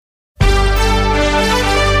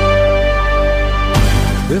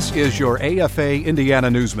This is your AFA Indiana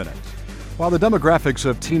News Minute. While the demographics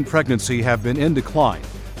of teen pregnancy have been in decline,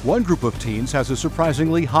 one group of teens has a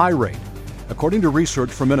surprisingly high rate. According to research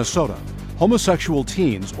from Minnesota, homosexual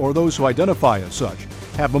teens, or those who identify as such,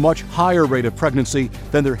 have a much higher rate of pregnancy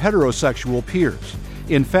than their heterosexual peers.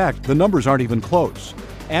 In fact, the numbers aren't even close.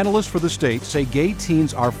 Analysts for the state say gay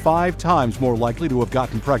teens are 5 times more likely to have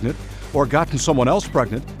gotten pregnant or gotten someone else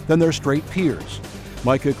pregnant than their straight peers.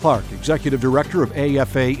 Micah Clark, executive director of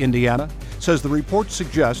AFA Indiana, says the report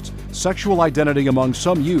suggests sexual identity among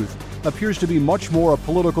some youth appears to be much more a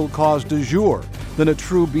political cause du jour than a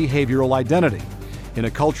true behavioral identity. In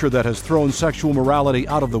a culture that has thrown sexual morality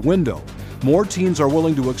out of the window, more teens are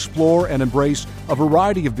willing to explore and embrace a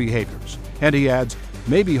variety of behaviors. And he adds,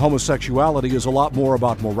 maybe homosexuality is a lot more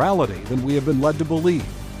about morality than we have been led to believe.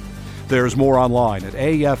 There's more online at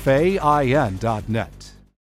afain.net.